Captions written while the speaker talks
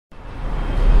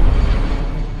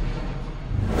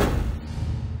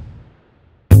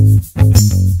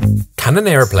Can an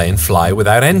aeroplane fly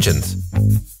without engines?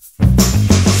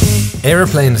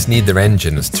 Aeroplanes need their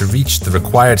engines to reach the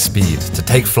required speed to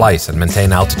take flight and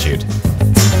maintain altitude.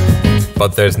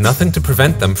 But there's nothing to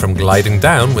prevent them from gliding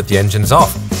down with the engines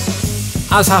off.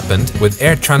 As happened with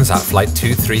Air Transat Flight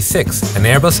 236, an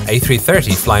Airbus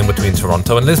A330 flying between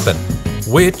Toronto and Lisbon,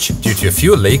 which, due to a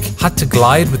fuel leak, had to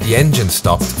glide with the engine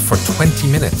stopped for 20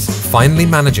 minutes, finally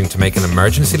managing to make an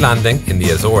emergency landing in the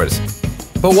Azores.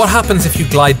 But what happens if you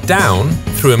glide down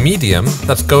through a medium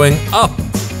that's going up?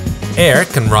 Air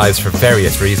can rise for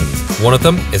various reasons. One of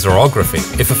them is orography.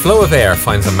 If a flow of air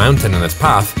finds a mountain in its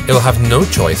path, it will have no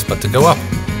choice but to go up.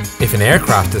 If an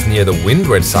aircraft is near the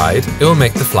windward side, it will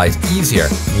make the flight easier,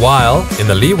 while in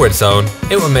the leeward zone,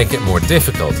 it will make it more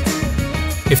difficult.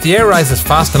 If the air rises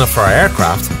fast enough for our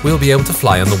aircraft, we'll be able to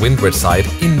fly on the windward side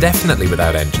indefinitely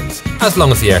without engines, as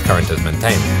long as the air current is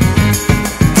maintained.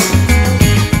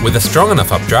 With a strong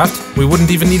enough updraft, we wouldn't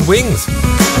even need wings.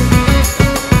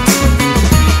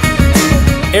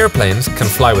 Airplanes can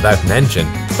fly without an engine,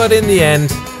 but in the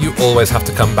end, you always have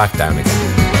to come back down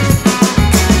again.